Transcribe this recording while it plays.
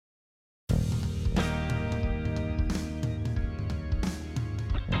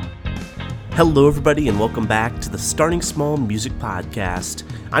Hello, everybody, and welcome back to the Starting Small Music Podcast.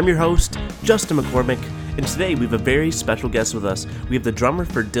 I'm your host, Justin McCormick, and today we have a very special guest with us. We have the drummer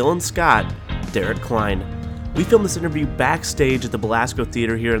for Dylan Scott, Darrick Cline. We filmed this interview backstage at the Belasco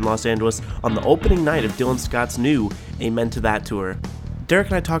Theater here in Los Angeles on the opening night of Dylan Scott's new Amen to That tour. Darrick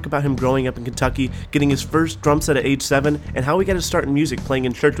and I talk about him growing up in Kentucky, getting his first drum set at age 7, and how he got his start in music playing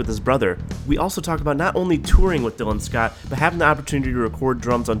in church with his brother. We also talk about not only touring with Dylan Scott, but having the opportunity to record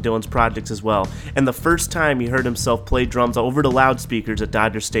drums on Dylan's projects as well, and the first time he heard himself play drums over the loudspeakers at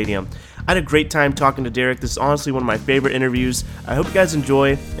Dodger Stadium. I had a great time talking to Darrick. This is honestly one of my favorite interviews. I hope you guys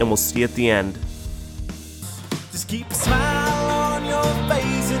enjoy, and we'll see you at the end. Just keep a smile on your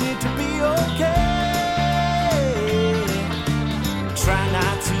face and it'll be okay. Try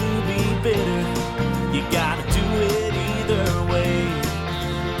not to be bitter, you gotta do it either way.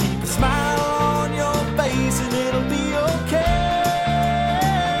 Keep a smile on your face and it'll be okay.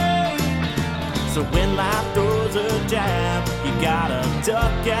 So when life throws a jab, you gotta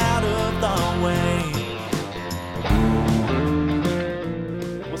duck out of the way.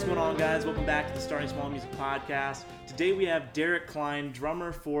 What's going on, guys? Welcome back to the Starting Small Music Podcast. Today we have Darrick Cline,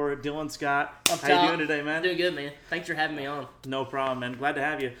 drummer for Dylan Scott. How you doing today, man? Doing good, man. Thanks for having me on. No problem, man. Glad to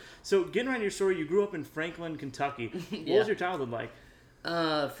have you. So, getting around your story, you grew up in Franklin, Kentucky. What was your childhood like?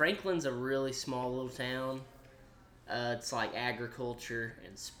 Franklin's a really small little town. It's like agriculture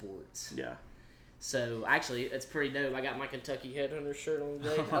and sports. Yeah. So, actually, it's pretty dope. I got my Kentucky Headhunters shirt on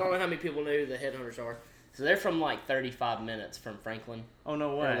today. I don't know how many people know who the Headhunters are. So, they're from like 35 minutes from Franklin. Oh,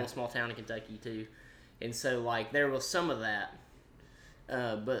 no way. They're a little small town in Kentucky, too. And so, like, there was some of that.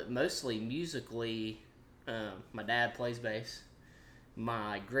 But mostly musically, my dad plays bass.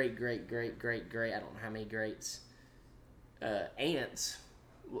 My great, I don't know how many greats, aunts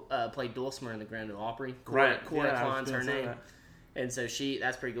played dulcimer in the Grand Ole Opry. Cora Cline's her name. And so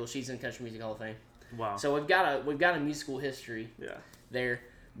that's pretty cool. She's in Country Music Hall of Fame. Wow. So we've got a musical history there.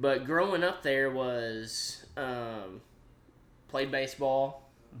 But growing up there was played baseball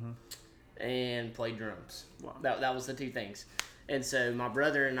and played drums. Wow. That was the two things. And so my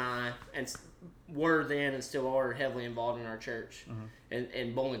brother and I were then and still are heavily involved in our church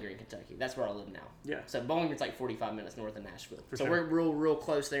in Bowling Green, Kentucky. That's where I live now. Yeah. So Bowling Green's like 45 minutes north of Nashville. We're real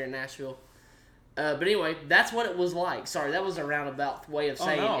close there in Nashville. But anyway, that's what it was like. Sorry, that was a roundabout way of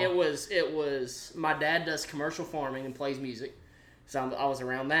saying it was. My dad does commercial farming and plays music. So I was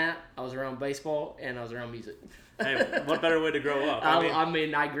around that. I was around baseball, and I was around music. Hey, what better way to grow up? I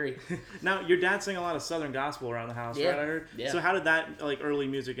mean, I agree. Now, your dad sang a lot of Southern gospel around the house, right? I heard. Yeah. So how did that early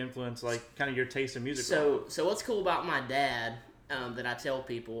music influence kind of your taste in music? So what's cool about my dad that I tell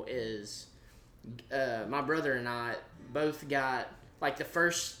people is my brother and I both got the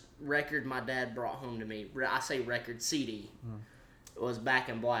first record my dad brought home to me. I say record CD. Was Back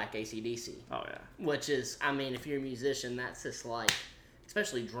in Black, AC/DC. Oh, yeah. Which is, I mean, if you're a musician, that's just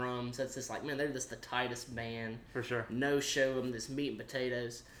especially drums, that's just man, they're just the tightest band. For sure. No show them, this meat and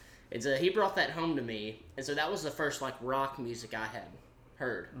potatoes. And so he brought that home to me, and so that was the first, rock music I had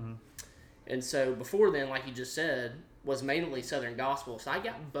heard. And so before then, like you just said, was mainly Southern gospel, so I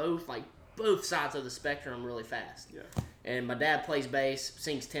got both sides of the spectrum really fast. Yeah. And my dad plays bass,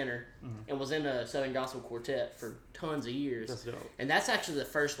 sings tenor, and was in a Southern Gospel quartet for tons of years. That's dope. And that's actually the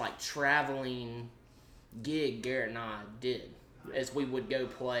first traveling gig Garrett and I did, as we would go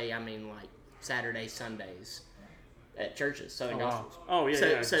play. Saturdays, Sundays at churches, Southern Gospels. Oh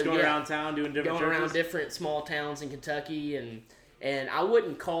yeah, so going around town doing different churches? Around different small towns in Kentucky, and I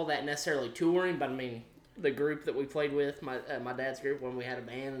wouldn't call that necessarily touring, but I mean, the group that we played with, my dad's group, when we had a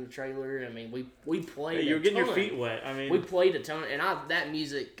band in the trailer, we played. Yeah, you were getting your feet wet. We played a ton, and that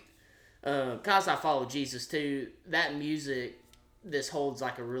music, because I follow Jesus too. That music, this holds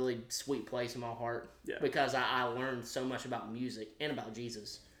a really sweet place in my heart because I learned so much about music and about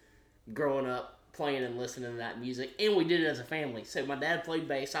Jesus, growing up playing and listening to that music, and we did it as a family. So my dad played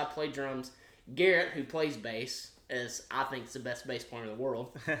bass, I played drums. Garrett, who plays bass, as I think is the best bass player in the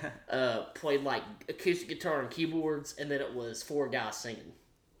world, played acoustic guitar and keyboards, and then it was 4 guys singing.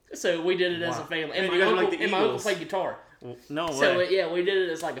 So we did it as a family. And my uncle played guitar. Well, no way. So we did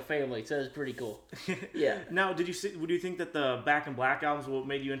it as a family. So it was pretty cool. Yeah. Now, would you think that the Back in Black albums what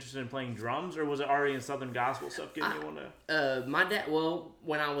made you interested in playing drums, or was it already in Southern gospel stuff getting you want to? My dad. Well,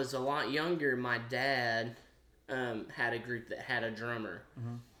 when I was a lot younger, my dad had a group that had a drummer.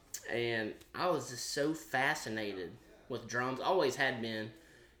 And I was just so fascinated with drums. Always had been.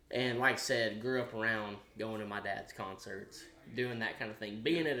 And like I said, grew up around going to my dad's concerts, doing that kind of thing.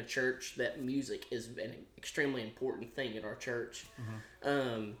 Being at a church, that music is an extremely important thing at our church.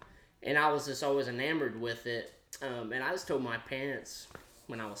 And I was just always enamored with it. And I just told my parents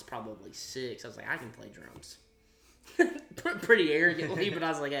when I was probably 6. I was like, I can play drums. Pretty arrogantly, but I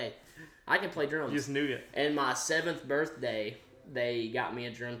was like, hey, I can play drums. You just knew it. And my 7th birthday, they got me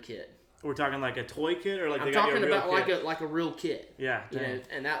a drum kit. We're talking like a toy kit, or like I'm they got you a talking real about kit? like a real kit. Yeah, you know,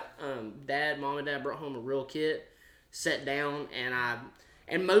 and that mom and dad brought home a real kit, sat down,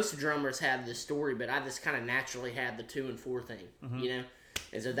 and most drummers have this story, but I just kind of naturally had the 2 and 4 thing, you know,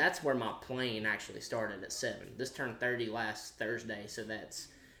 and so that's where my playing actually started at 7. This turned 30 last Thursday, so that's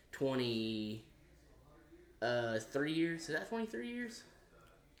 23 years. Is that 23 years?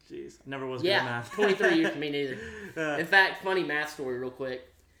 Jeez, never was good at math. 23 years. Me neither. In fact, funny math story, real quick.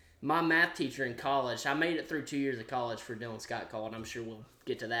 My math teacher in college, I made it through 2 years of college for Dylan Scott College. I'm sure we'll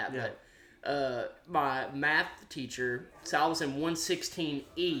get to that. Yeah. But my math teacher, so I was in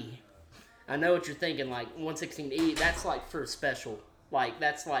 116E. I know what you're thinking, like 116E, that's like for special. Like,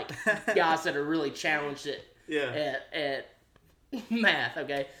 that's like guys that are really challenged at math,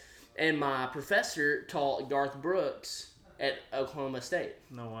 okay? And my professor taught Garth Brooks at Oklahoma State.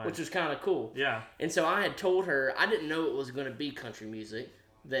 No way. Which was kind of cool. Yeah. And so I had told her, I didn't know it was going to be country music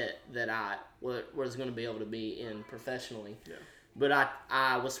that I was going to be able to be in professionally. Yeah. But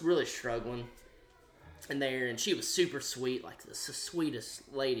I was really struggling in there, and she was super sweet, like the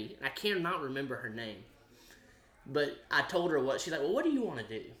sweetest lady. And I cannot remember her name. But I told her she's like, well, what do you want to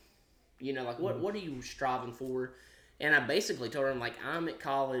do? You know, like, what are you striving for? And I basically told her, I'm at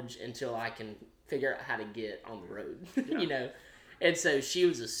college until I can figure out how to get on the road, you know. And so she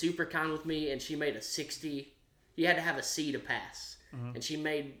was super kind with me, and she made a 60. You had to have a C to pass. And she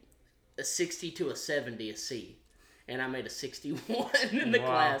made a 60 to a 70 a C. And I made a 61 in the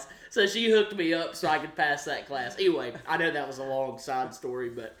class. So she hooked me up so I could pass that class. Anyway, I know that was a long side story,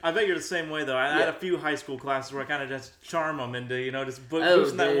 but... I bet you're the same way, though. I had a few high school classes where I kind of just charm them into, you know, just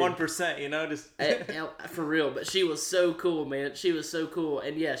boosting that 1%, you know, just... For real, but she was so cool, man. She was so cool.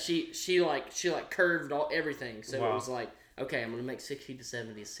 And yeah, she curved everything. So it was like, okay, I'm going to make 60 to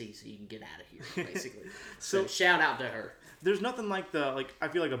 70 a C so you can get out of here, basically. so shout out to her. There's nothing like I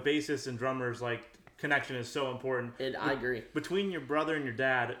feel like a bassist and drummer's, connection is so important. I agree. Between your brother and your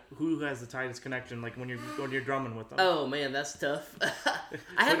dad, who has the tightest connection, when you're drumming with them? Oh, man, that's tough.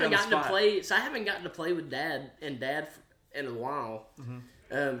 I haven't gotten to play with Dad in a while.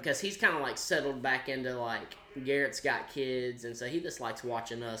 Because he's kind of, settled back into, Garrett's got kids, and so he just likes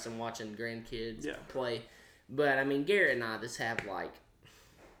watching us and watching grandkids play. But, Garrett and I just have,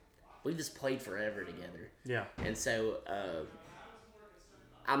 we've just played forever together. Yeah. And so,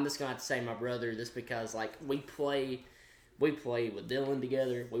 I'm just going to have to say my brother just because, we play with Dylan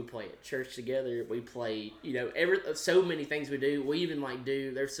together. We play at church together. We play, so many things we do. We even,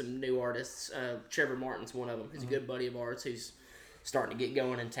 there's some new artists. Trevor Martin's one of them. He's a good buddy of ours who's starting to get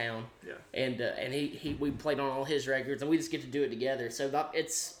going in town. Yeah. And we played on all his records, and we just get to do it together. So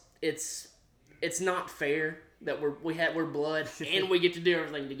it's not fair that we're blood and we get to do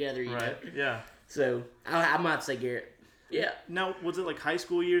everything together, you know? Yeah. So I might say Garrett. Yeah. Now, was it high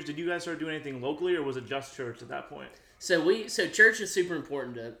school years? Did you guys start doing anything locally, or was it just church at that point? So church is super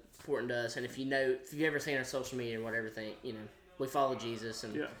important to us, and if you've ever seen our social media and whatever thing, we follow Jesus,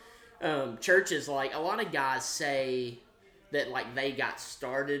 and church is a lot of guys say that they got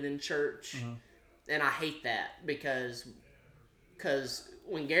started in church, and I hate that because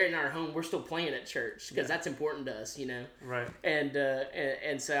when Garrett and I are home, we're still playing at church because that's important to us, Right.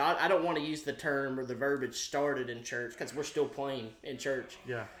 And so I don't want to use the term or the verbiage started in church because we're still playing in church.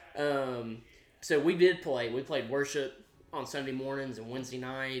 Yeah. So we did play. We played worship on Sunday mornings and Wednesday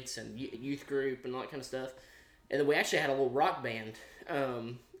nights and youth group and all that kind of stuff. And then we actually had a little rock band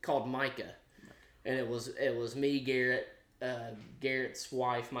called Micah, and it was me, Garrett, Garrett's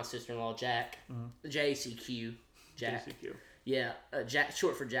wife, my sister-in-law, Jack, JCQ, Jack. JCQ. Yeah, Jack,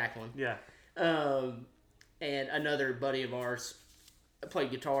 short for Jacqueline. Yeah. And another buddy of ours played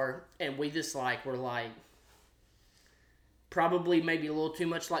guitar, and we just were probably maybe a little too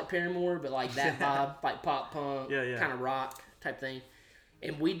much like Paramore, but that vibe, pop punk, kind of rock type thing.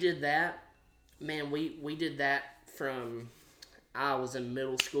 And we did that. Man, we did that from I was in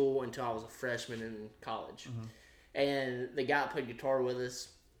middle school until I was a freshman in college. And the guy that played guitar with us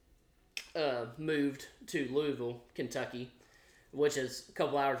moved to Louisville, Kentucky, which is a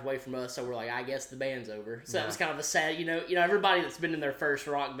couple hours away from us, so we're I guess the band's over. So that was kind of a sad, everybody that's been in their first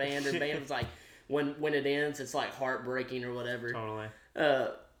rock band or band was when it ends, it's heartbreaking or whatever. Totally.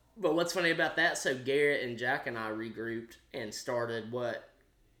 But what's funny about that, so Garrett and Jack and I regrouped and started what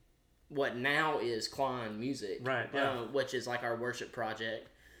now is Cline Music. Right, yeah. Which is our worship project.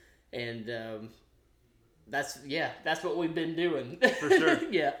 And that's what we've been doing. For sure.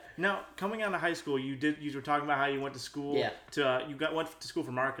 Yeah. Now, coming out of high school, you were talking about how you went to school. Yeah. Went to school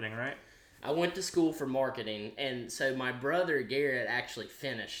for marketing, right? I went to school for marketing, and so my brother Garrett actually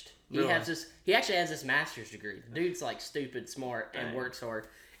finished. He actually has this master's degree. The dude's like stupid smart and works hard.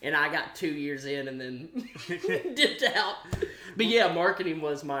 And I got 2 years in and then dipped out. But yeah, marketing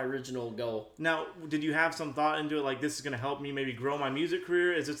was my original goal. Now, did you have some thought into it, like, this is going to help me maybe grow my music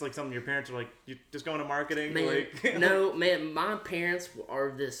career? Is this like something your parents are like, you just going to marketing? Man, no, man, my parents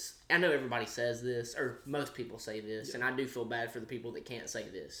are this, I know everybody says this, or most people say this, and I do feel bad for the people that can't say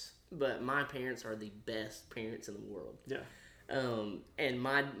this. But my parents are the best parents in the world. Yeah. And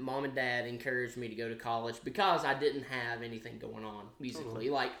my mom and dad encouraged me to go to college because I didn't have anything going on musically,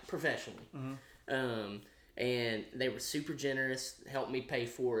 like professionally. Mm-hmm. And they were super generous, helped me pay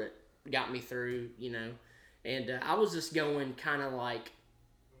for it, got me through, you know. And I was just going kind of like,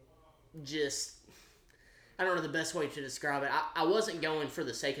 I don't know the best way to describe it. I wasn't going for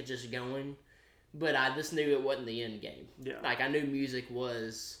the sake of just going, but I just knew it wasn't the end game. Yeah. Like, I knew music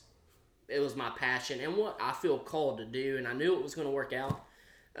was my passion and what I feel called to do, and I knew it was going to work out.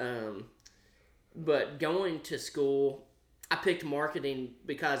 But going to school, I picked marketing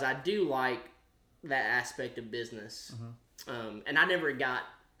because I do like that aspect of business. Mm-hmm. And I never got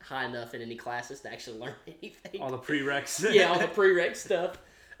high enough in any classes to actually learn anything. All the prereqs. Yeah, all the prereq stuff.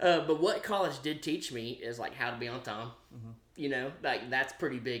 But what college did teach me is like how to be on time. Mm-hmm. You know, like that's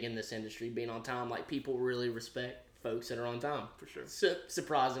pretty big in this industry, being on time. Like people really respect folks that are on time. For sure.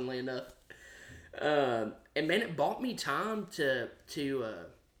 Surprisingly enough. And man, it bought me time to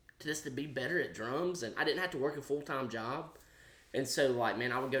just to be better at drums, and I didn't have to work a full-time job. And so, like,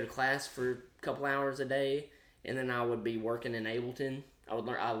 man, I would go to class for a couple hours a day, and then I would be working in Ableton.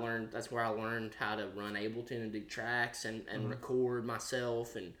 That's where I learned how to run Ableton and do tracks and record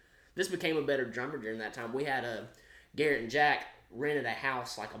myself, and this became a better drummer during that time. We had Garrett and Jack rented a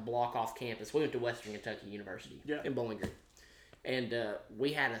house like a block off campus. We went to Western Kentucky University in Bowling Green. And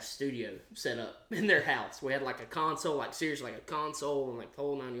we had a studio set up in their house. We had like a console, like seriously, like a console and like the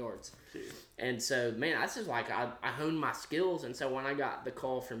whole 9 yards. Jeez. And so, man, that's just like I honed my skills. And so when I got the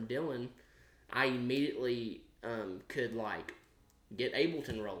call from Dylan, I immediately could like get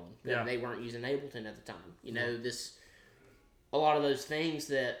Ableton rolling. They weren't using Ableton at the time. You know, a lot of those things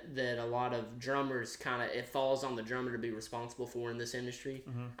that a lot of drummers it falls on the drummer to be responsible for in this industry.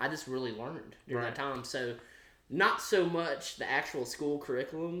 Mm-hmm. I just really learned during that time. So. Not so much the actual school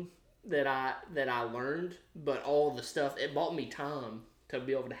curriculum that I learned, but all the stuff. It bought me time to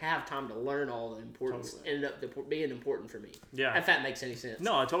be able to have time to learn all the importance. Totally. Ended up being important for me. Yeah. If that makes any sense.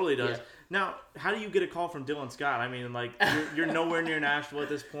 No, it totally does. Yeah. Now, how do you get a call from Dylan Scott? I mean, like, you're nowhere near Nashville at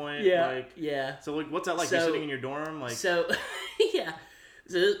this point. Yeah. Like, yeah. So, like, what's that like? You're sitting in your dorm? Like, so, yeah.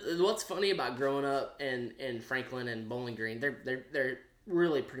 So, what's funny about growing up in Franklin and Bowling Green, they're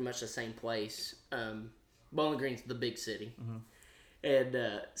really pretty much the same place. Bowling Green's the big city. Mm-hmm.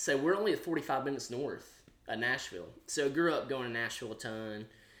 And so we're only 45 minutes north of Nashville. So I grew up going to Nashville a ton.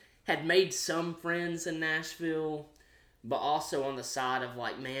 Had made some friends in Nashville, but also on the side of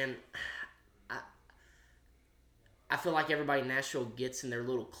like, man, I feel like everybody in Nashville gets in their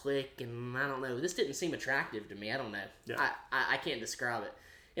little clique, and I don't know. This didn't seem attractive to me. I don't know. Yeah. I can't describe it.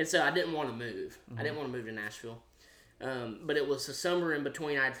 And so I didn't want to move. Mm-hmm. I didn't want to move to Nashville. But it was the summer in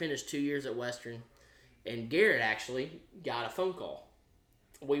between. I had finished 2 years at Western. And Garrett actually got a phone call.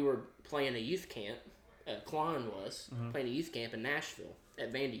 We were playing a youth camp. Cline was playing a youth camp in Nashville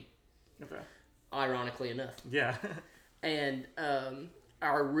at Vandy. Okay. Ironically enough. Yeah. And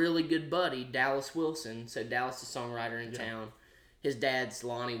our really good buddy, Dallas Wilson. So Dallas is a songwriter in town. His dad's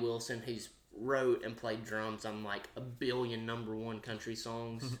Lonnie Wilson, who's wrote and played drums on like a billion #1 country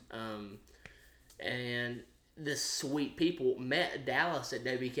songs. And this sweet people met Dallas at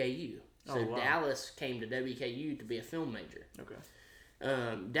WKU. So Dallas came to WKU to be a film major. Okay.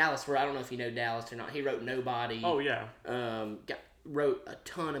 Dallas, I don't know if you know Dallas or not. He wrote Nobody. Oh yeah. Wrote a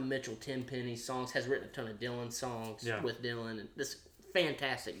ton of Mitchell Tenpenny songs. Has written a ton of Dylan songs with Dylan. And this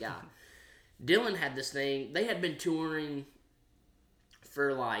fantastic guy. Dylan had this thing. They had been touring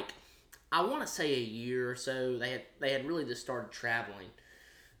for like, I want to say a year or so. They had really just started traveling.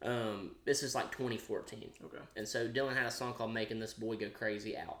 This is like 2014. Okay. And so Dylan had a song called Making This Boy Go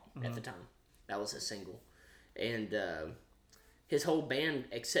Crazy out at the time. That was his single. And his whole band,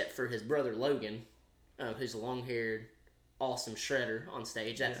 except for his brother Logan, who's a long-haired, awesome shredder on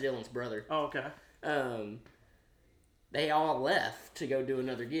stage. That's Dylan's brother. Oh, okay. They all left to go do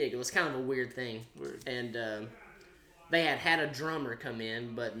another gig. It was kind of a weird thing. Weird. And they had a drummer come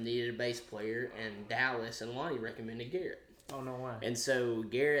in, but needed a bass player, and Dallas and Lonnie recommended Garrett. Oh, no way. And so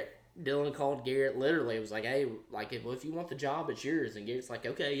Garrett Dylan called Garrett. Literally, it was like, hey, like if you want the job, it's yours. And Garrett's like,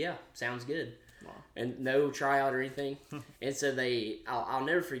 okay, yeah, sounds good. Wow. And no tryout or anything. And so I'll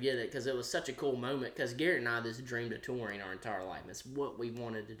never forget it because it was such a cool moment because Garrett and I just dreamed of touring our entire life. It's what we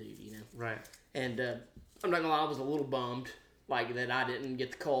wanted to do, you know. Right. And I'm not gonna lie, I was a little bummed like that I didn't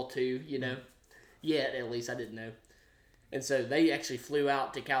get the call too, you know. Yet at least I didn't know. And so they actually flew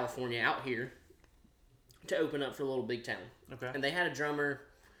out to California out here to open up for Little Big Town. Okay. And they had a drummer.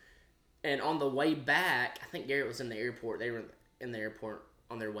 And on the way back, I think Garrett was in the airport. They were in the airport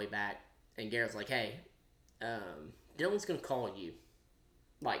on their way back. And Garrett's like, hey, Dylan's going to call you,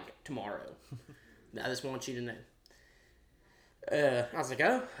 like, tomorrow. I just want you to know. I was like,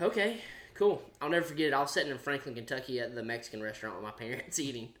 oh, okay, cool. I'll never forget it. I was sitting in Franklin, Kentucky at the Mexican restaurant with my parents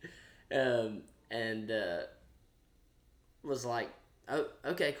eating. And was like, oh,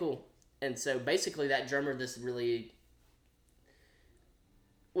 okay, cool. And so basically that drummer, this really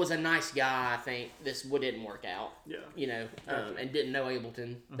was a nice guy, I think. This didn't work out. Yeah. You know, and didn't know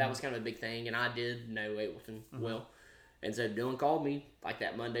Ableton. Mm-hmm. That was kind of a big thing, and I did know Ableton well. And so Dylan called me like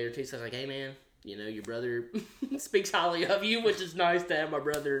that Monday or Tuesday. I was like, hey, man, you know, your brother speaks highly of you, which is nice to have my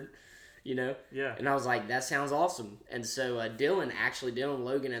brother, you know. Yeah. And I was like, that sounds awesome. And so Dylan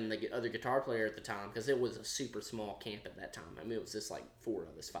Logan and the other guitar player at the time, because it was a super small camp at that time. I mean, it was just like 5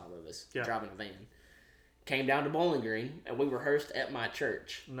 of us driving a van. Came down to Bowling Green, and we rehearsed at my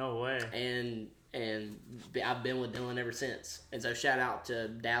church. No way. And I've been with Dylan ever since. And so shout out to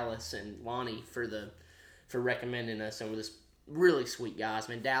Dallas and Lonnie for recommending us, and we're this really sweet guys,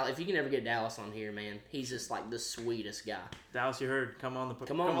 man. Dallas, if you can ever get Dallas on here, man, he's just like the sweetest guy. Dallas, you heard? Come on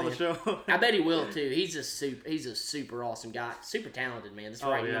the show. I bet he will too. He's a super awesome guy, super talented, man. That's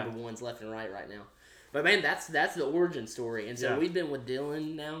number ones left and right now. But man, that's the origin story. And so we've been with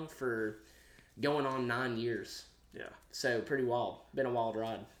Dylan now for going on 9 years. Yeah. So pretty wild. Been a wild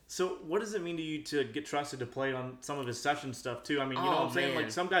ride. So what does it mean to you to get trusted to play on some of his session stuff too? I mean, you know what I'm saying? Like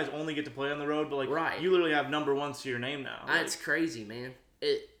some guys only get to play on the road, but like you literally have number ones to your name now. Like, it's crazy, man.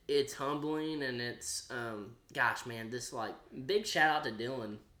 It's humbling, and it's gosh, man, this like big shout out to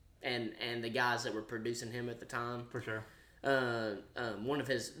Dylan and the guys that were producing him at the time. For sure. One of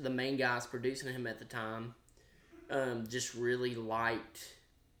the main guys producing him at the time just really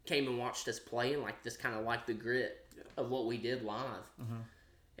came and watched us play and like just kind of liked the grit of what we did live. Mm-hmm.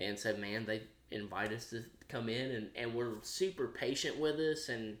 And so, man, they invite us to come in and were super patient with us.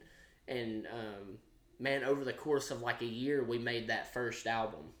 And man, over the course of like a year, we made that first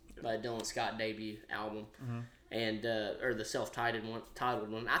album, Dylan Scott debut album. Mm-hmm. And or the self-titled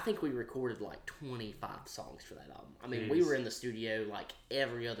one. I think we recorded like 25 songs for that album. I mean, we were in the studio like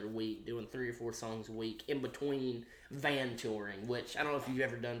every other week doing 3 or 4 songs a week in between van touring, which I don't know if you've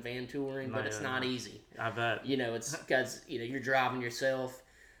ever done van touring, but it's not easy. I bet. You know, it's because, you know, you're driving yourself,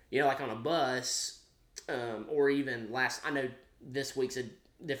 you know, like on a bus, or even I know this week's a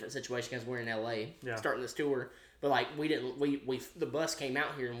different situation because we're in LA starting this tour. But like the bus came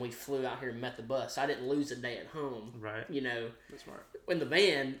out here and we flew out here and met the bus. I didn't lose a day at home. Right. You know. That's smart. In the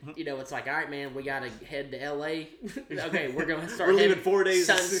van, you know, it's like, all right, man, we gotta head to LA. Okay, we're gonna start. We're leaving 4 days.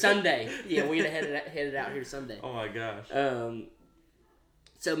 Sunday. Yeah, we gotta headed out here Sunday. Oh my gosh.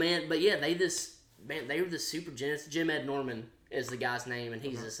 So man, but yeah, they were the super generous. Jim Ed Norman is the guy's name, and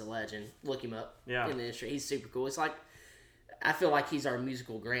he's just a legend. Look him up. Yeah. In the industry, he's super cool. It's like, I feel like he's our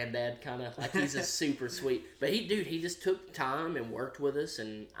musical granddad, kind of. Like, he's a super sweet. But he just took time and worked with us,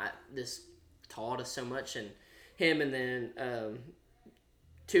 and this taught us so much. And him and then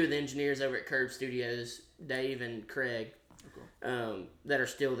 2 of the engineers over at Curb Studios, Dave and Craig, that are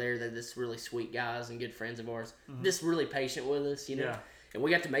still there. They're just really sweet guys and good friends of ours. Mm-hmm. Just really patient with us, you know. Yeah. And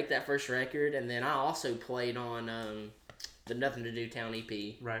we got to make that first record, and then I also played on the Nothing to Do Town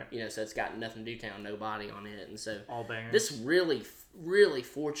EP. Right. You know, so it's got Nothing to Do Town, Nobody on it. And so all bangers. This really, really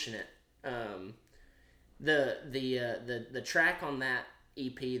fortunate. The track on that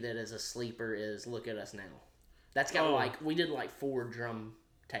EP that is a sleeper is Look at Us Now. That's got we did like 4 drum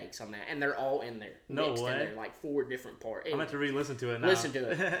takes on that, and they're all in there. No way. In there, like 4 different parts. I'm going to re-listen to it now. Listen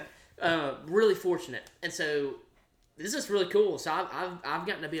to it. Really fortunate. And so this is really cool. So I've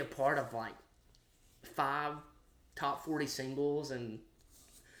gotten to be a part of like 5 top 40 singles, and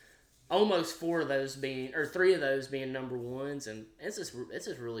almost 3 of those being number ones, and it's just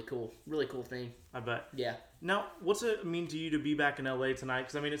really cool thing. I bet. Yeah. Now, what's it mean to you to be back in LA tonight?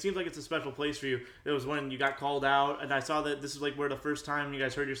 Because I mean, it seems like it's a special place for you. It was when you got called out, and I saw that this is like where the first time you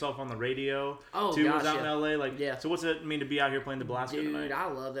guys heard yourself on the radio. Oh, too, gosh, was out in LA. Like, yeah. So what's it mean to be out here playing the Belasco tonight? Dude,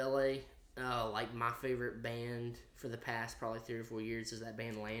 I love LA. Like my favorite band for the past probably 3 or 4 years is that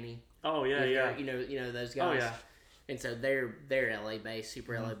band Lanny. Oh yeah, yeah. You know those guys. Oh yeah. and so they're LA based,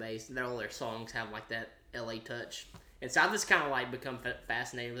 super LA based, and all their songs have like that LA touch. And so I've just kind of like become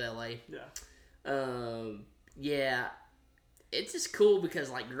fascinated with LA. Yeah. Yeah, it's just cool because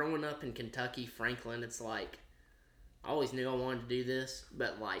like growing up in Kentucky, Franklin, it's like I always knew I wanted to do this,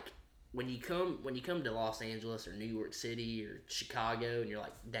 but like when you come to Los Angeles or New York City or Chicago, and you're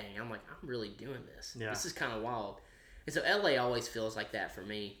like, dang, I'm really doing this. Yeah. This is kind of wild. And so LA always feels like that for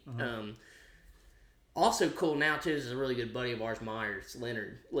me. Also cool now too is a really good buddy of ours, Myers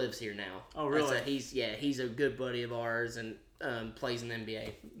Leonard, lives here now. Oh really? So he's a good buddy of ours and plays in the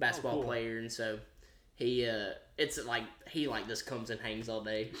NBA, basketball player, and so he it's like he like just comes and hangs all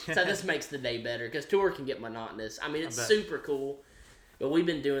day. So this makes the day better because tour can get monotonous. I mean, it's super cool. But we've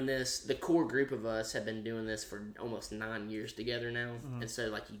been doing this, the core group of us have been doing this for almost 9 years together now. And so,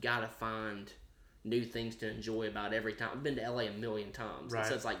 like, you got to find new things to enjoy about every time. I've been to LA a million times. Right.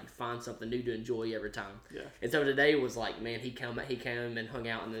 So it's like you find something new to enjoy every time. Yeah. And so today was like, man, he came and hung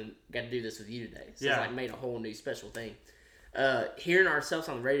out and then got to do this with you today. So it's like made a whole new special thing. Hearing ourselves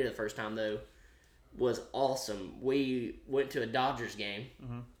on the radio the first time, though, was awesome. We went to a Dodgers game.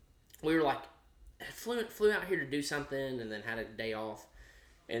 We were like, flew out here to do something and then had a day off.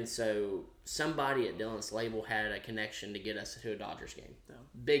 And so somebody at Dylan's label had a connection to get us to a Dodgers game. Yeah.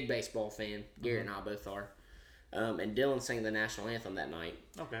 Big baseball fan. Garrett and I both are. And Dylan sang the national anthem that night.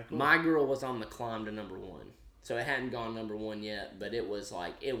 Okay, cool. My Girl was on the climb to number 1. So it hadn't gone number 1 yet, but it was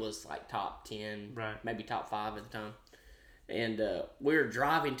like top 10, maybe top 5 at the time. And we were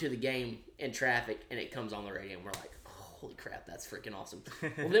driving to the game in traffic, and it comes on the radio, and we're like, holy crap, that's freaking awesome.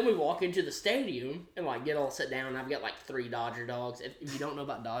 Well, then we walk into the stadium and like get all set down. And I've got like 3 Dodger dogs. If you don't know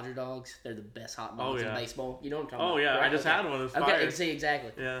about Dodger dogs, they're the best hot dogs in baseball. You know what I'm talking about? Oh yeah, right? I just had one. It was fire. Okay, see,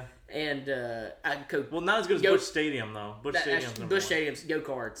 exactly. Yeah. And well, not as good as Busch Stadium though. Busch Stadium's go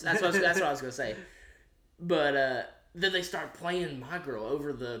cards. That's what I was gonna say. But then they start playing My Girl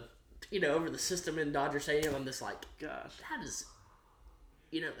over the system in Dodger Stadium. I'm just like, gosh, that is,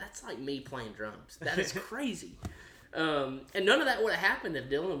 that's like me playing drums. That is crazy. And none of that would have happened if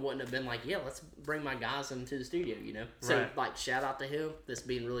Dylan wouldn't have been like, yeah, let's bring my guys into the studio, So, like, shout out to him. This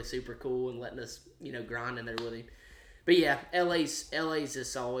being really super cool and letting us, grind in there with him. But, yeah, LA's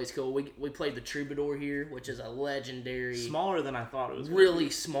just always cool. We played the Troubadour here, which is a legendary... Smaller than I thought it was. Really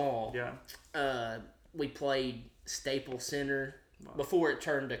small. Yeah. We played Staples Center before it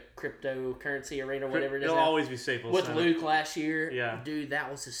turned to Cryptocurrency Arena or whatever it is. It'll always be Staples With Center. Luke last year. Yeah. Dude,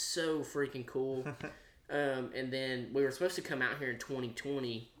 that was just so freaking cool. And then we were supposed to come out here in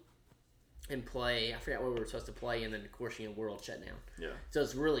 2020 and play. I forgot where we were supposed to play, and then, of course, world shut down. Yeah. So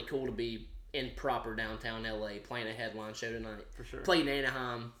it's really cool to be in proper downtown LA playing a headline show tonight. For sure. Played in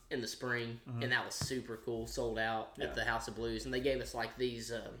Anaheim in the spring, and that was super cool. Sold out at the House of Blues. And they gave us, like,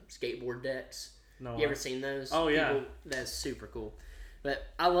 these skateboard decks. No You ever seen those? Oh, yeah. That's super cool. But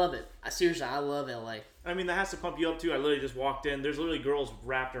I love it. I love LA. I mean, that has to pump you up too. I literally just walked in. There's literally girls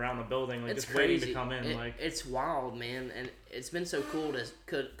wrapped around the building, like It's just waiting crazy. to come in. It's wild, man, and it's been so cool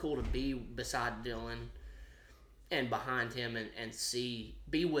to be beside Dylan and behind him and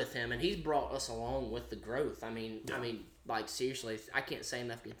be with him, and he's brought us along with the growth. I mean, like seriously, I can't say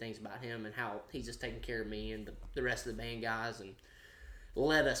enough good things about him and how he's just taking care of me and the rest of the band guys and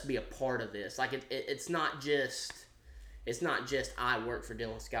let us be a part of this. Like it's not just. It's not just I work for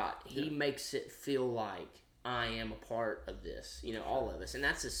Dylan Scott. He makes it feel like I am a part of this, all of us. And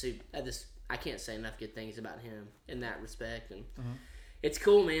that's I can't say enough good things about him in that respect. And it's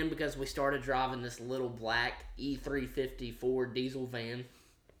cool, man, because we started driving this little black E350 Ford diesel van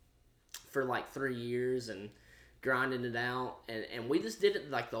for like 3 years and grinding it out. And we just did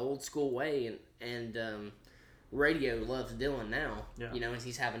it like the old school way. And radio loves Dylan now. Yeah. And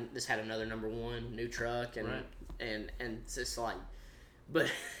he's had another number 1 new truck and it's just like,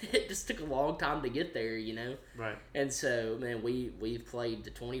 but it just took a long time to get there, Right. And so, man, we've played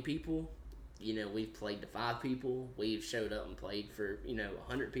to 20 people, we've played to 5 people, we've showed up and played for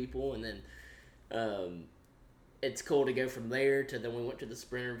 100 people, and then it's cool to go from there to then we went to the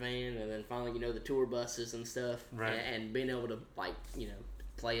Sprinter van, and then finally the tour buses and stuff, right. and being able to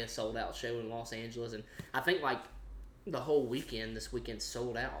play a sold out show in Los Angeles, and I think like the whole this weekend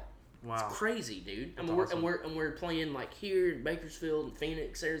sold out. Wow. It's crazy, dude. That's awesome. awesome. We're playing like here in Bakersfield and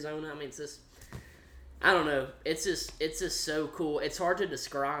Phoenix, Arizona. I mean, it's just, I don't know. It's just so cool. It's hard to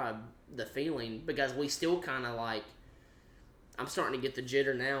describe the feeling because we still kind of like, I'm starting to get the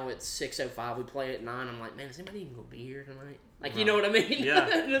jitter now. It's 6:05. We play at 9. I'm like, man, is anybody even gonna be here tonight? Like, you know what I mean? Yeah.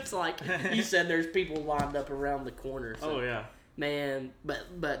 And it's like you said, there's people lined up around the corner. So, oh yeah. Man,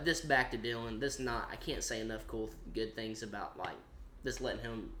 but this back to Dylan. I can't say enough good things about like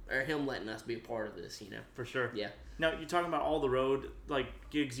him letting us be a part of this. For sure. Yeah. Now, you're talking about all the road, like,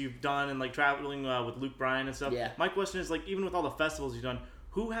 gigs you've done and, like, traveling with Luke Bryan and stuff. Yeah. My question is, like, even with all the festivals you've done,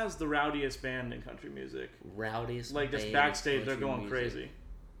 who has the rowdiest band in country music? Rowdiest like, band just backstage, in they're country going music.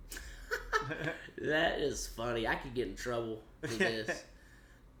 crazy. That is funny. I could get in trouble for this.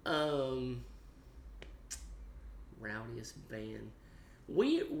 Rowdiest band.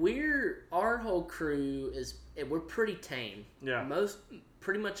 Our whole crew we're pretty tame. Yeah.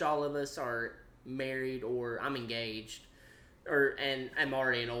 Pretty much all of us are married or I'm engaged, and I'm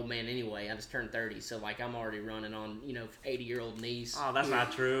already an old man anyway. I just turned 30, so like I'm already running on 80-year-old knees. Oh, that's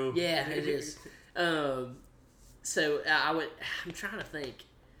not true. Yeah, it is. So I'm trying to think.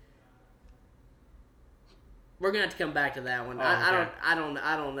 We're gonna have to come back to that one. Oh, okay. I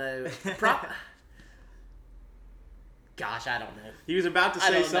don't know. Gosh, I don't know. He was about to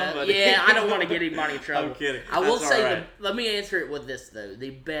say somebody. Yeah, I don't want to get anybody in trouble. I'm kidding. I will That's say, all right. let me answer it with this though.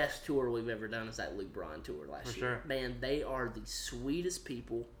 The best tour we've ever done is that Luke Bryan tour last year. Sure. Man, they are the sweetest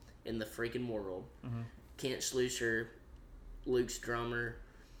people in the freaking world. Mm-hmm. Kent Schlusser, Luke's drummer,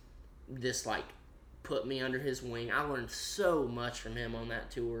 just like put me under his wing. I learned so much from him on that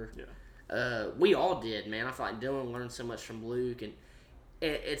tour. Yeah. We all did, man. I feel like Dylan learned so much from Luke, and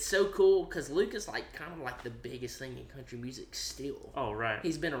it's so cool because Luke is like kind of like the biggest thing in country music still. Oh, right.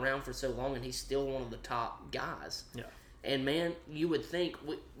 He's been around for so long, and he's still one of the top guys. Yeah. And man, you would think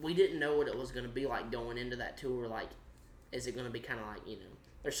we didn't know what it was going to be like going into that tour. Like, is it going to be kind of like,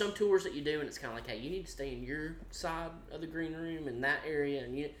 there's some tours that you do, and it's kind of like, hey, you need to stay in your side of the green room in that area,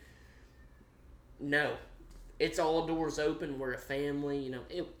 and no. It's all doors open. We're a family.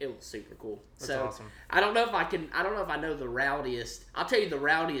 It was super cool. That's awesome. I don't know if I know the rowdiest. I'll tell you the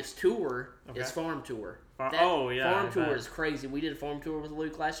rowdiest tour is Farm Tour. Farm Tour is crazy. We did a Farm Tour with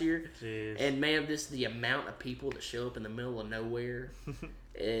Luke last year. Jeez. And man, the amount of people that show up in the middle of nowhere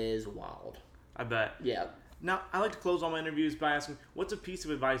is wild. I bet. Yeah. Now, I like to close all my interviews by asking, what's a piece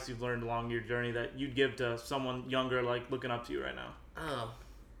of advice you've learned along your journey that you'd give to someone younger, like looking up to you right now? Oh,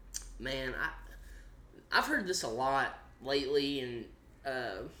 man, I've heard this a lot lately, and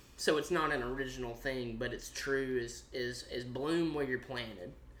so it's not an original thing, but it's true. Is bloom where you're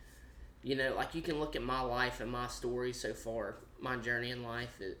planted. Like you can look at my life and my story so far. My journey in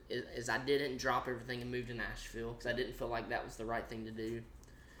life is I didn't drop everything and move to Nashville because I didn't feel like that was the right thing to do,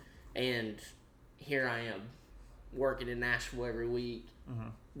 and here I am working in Nashville every week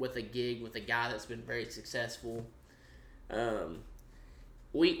with a gig with a guy that's been very successful.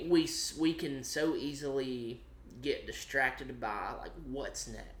 We can so easily get distracted by like what's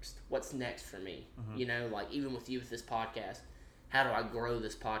next for me. Like even with you with this podcast, how do I grow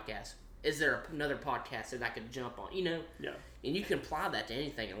this podcast? Is there another podcast that I could jump on? Yeah. And you can apply that to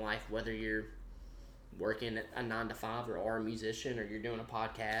anything in life, whether you're working at a 9-to-5 or are a musician or you're doing a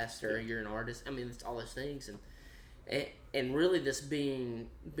podcast or you're an artist. I mean, it's all those things, and really this being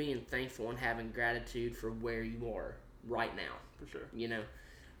thankful and having gratitude for where you are right now. For sure.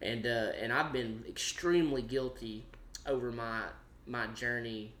 And I've been extremely guilty over my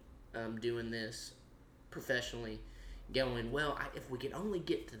journey doing this professionally, going, well, if we could only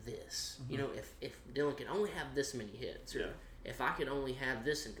get to this, if Dylan could only have this many hits, or if I could only have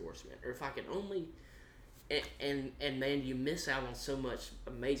this endorsement, or if I could only, and man, you miss out on so much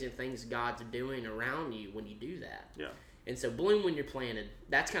amazing things God's doing around you when you do that. Yeah. And so bloom when you're planted.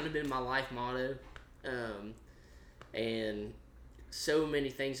 That's kind of been my life motto, and so many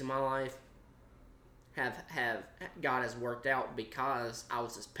things in my life have God has worked out because I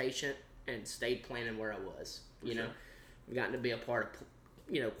was just patient and stayed planted where I was. Sure. I've gotten to be a part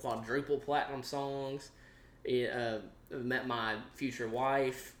of quadruple platinum songs. Met my future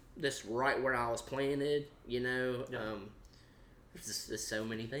wife this right where I was planted. There's so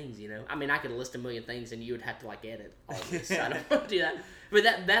many things. I mean, I could list a million things and you would have to like edit all this. I don't want to do that. But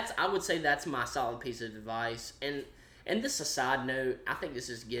that's I would say that's my solid piece of advice. And this is a side note. I think this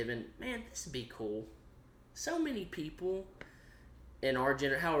is given. Man, this would be cool. So many people in our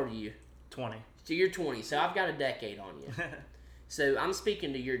generation. How old are you? 20. So you're 20. So I've got a decade on you. So I'm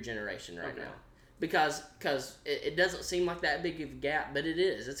speaking to your generation right now. Because it doesn't seem like that big of a gap, but it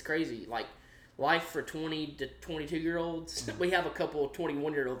is. It's crazy. Like, life for 20 to 22-year-olds. We have a couple of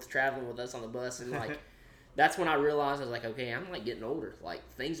 21-year-olds traveling with us on the bus, and like, that's when I realized I was like, okay, I'm like getting older. Like,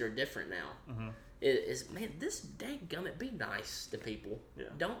 things are different now. Man, this dadgummit, be nice to people. Yeah.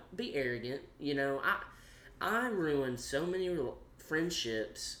 Don't be arrogant. I ruined so many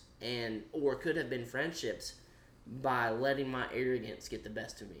friendships or could have been friendships by letting my arrogance get the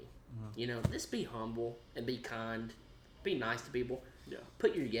best of me. Just be humble and be kind. Be nice to people. Yeah.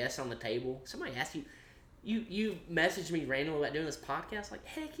 Put your yes on the table. Somebody asks you, you message me randomly about doing this podcast, like,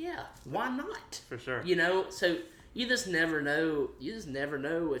 heck yeah, why not? For sure. You know, so you just never know. You just never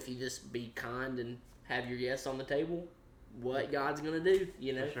know if you just be kind and have your yes on the table, what God's gonna do.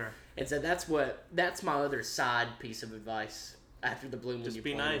 You know. For sure. And so that's my other side piece of advice after the bloom. Just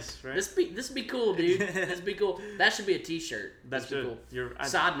be nice, right? This be cool, dude. This be cool. That should be a T-shirt. That's cool.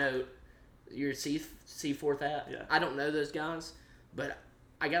 Side note, your C4th app. Yeah. I don't know those guys, but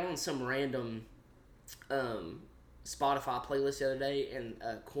I got on some random Spotify playlist the other day, and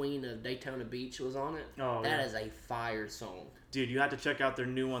Queen of Daytona Beach was on it. Oh, that is a fire song. Dude, you have to check out their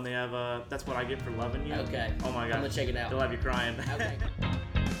new one. They have That's What I Get for Loving You. Okay. Oh my god. I'm gonna check it out. They'll have you crying. Okay.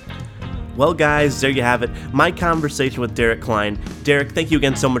 Well, guys, there you have it. My conversation with Darrick Cline. Darrick, thank you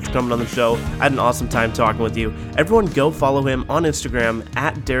again so much for coming on the show. I had an awesome time talking with you. Everyone go follow him on Instagram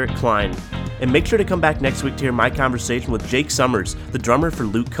at Darrick Cline. And make sure to come back next week to hear my conversation with Jake Summers, the drummer for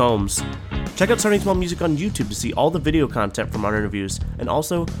Luke Combs. Check out Starting Small Music on YouTube to see all the video content from our interviews. And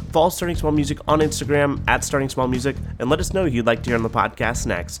also, follow Starting Small Music on Instagram at Starting Small Music, and let us know who you'd like to hear on the podcast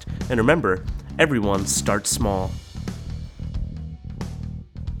next. And remember, everyone starts small.